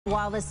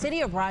While the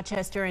city of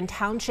Rochester and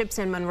townships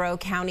in Monroe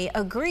County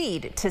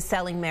agreed to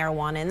selling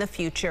marijuana in the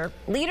future,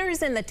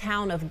 leaders in the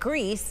town of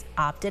Greece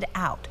opted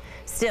out.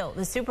 Still,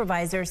 the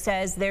supervisor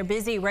says they're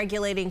busy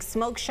regulating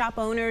smoke shop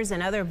owners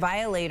and other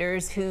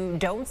violators who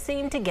don't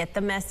seem to get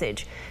the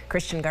message.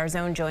 Christian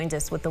Garzone joins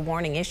us with the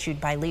warning issued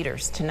by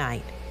leaders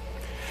tonight.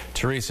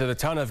 Teresa, the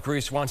town of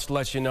Greece wants to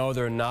let you know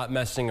they're not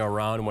messing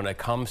around when it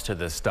comes to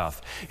this stuff.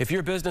 If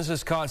your business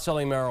is caught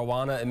selling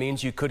marijuana, it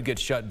means you could get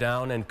shut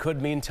down and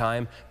could mean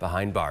time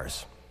behind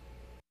bars.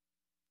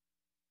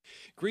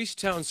 Greece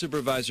Town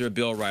Supervisor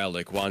Bill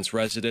Reilich wants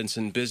residents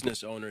and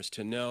business owners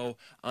to know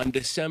on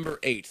December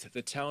 8th,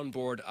 the town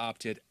board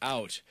opted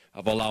out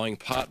of allowing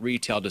pot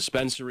retail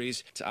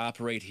dispensaries to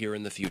operate here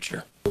in the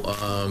future.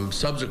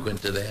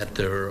 Subsequent to that,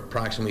 there are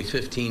approximately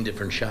 15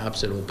 different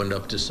shops that opened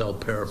up to sell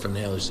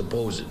paraphernalia,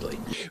 supposedly.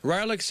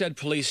 Reilich said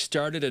police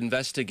started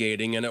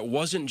investigating, and it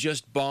wasn't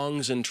just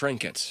bongs and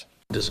trinkets.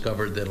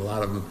 Discovered that a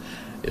lot of them,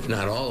 if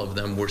not all of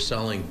them, were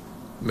selling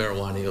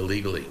marijuana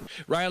illegally.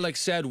 Reilich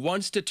said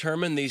once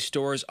determined these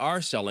stores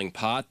are selling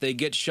pot, they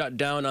get shut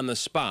down on the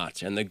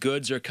spot and the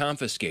goods are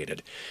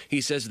confiscated.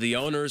 He says the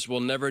owners will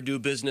never do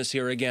business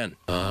here again.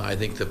 I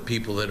think the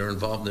people that are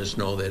involved in this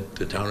know that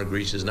the town of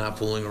Greece is not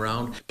fooling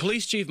around.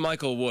 Police Chief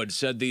Michael Wood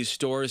said these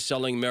stores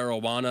selling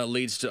marijuana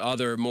leads to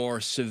other more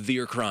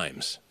severe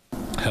crimes.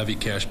 Heavy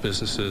cash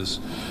businesses,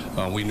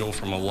 we know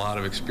from a lot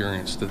of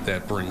experience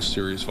that brings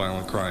serious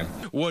violent crime.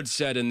 Wood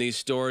said in these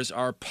stores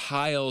are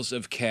piles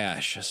of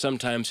cash,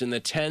 sometimes in the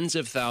tens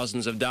of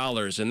thousands of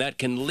dollars, and that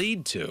can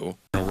lead to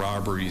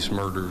robberies,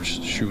 murders,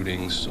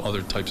 shootings,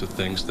 other types of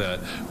things that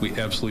we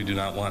absolutely do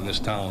not want in this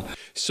town.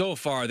 So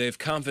far, they've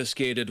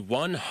confiscated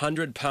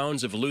 100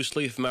 pounds of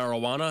loose-leaf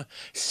marijuana,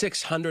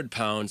 600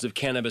 pounds of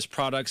cannabis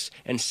products,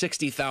 and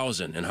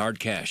 $60,000 in hard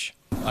cash.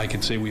 I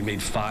can say we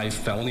made 5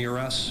 felony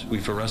arrests.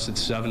 We've arrested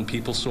 7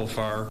 people so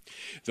far.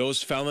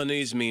 Those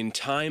felonies mean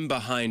time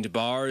behind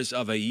bars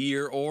of a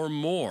year or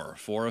more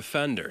for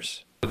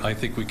offenders. I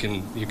think you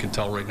can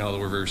tell right now that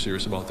we're very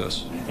serious about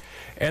this.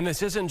 And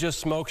this isn't just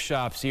smoke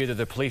shops either.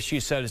 The police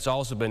chief said it's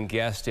also been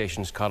gas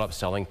stations caught up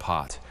selling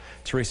pot.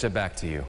 Teresa, back to you.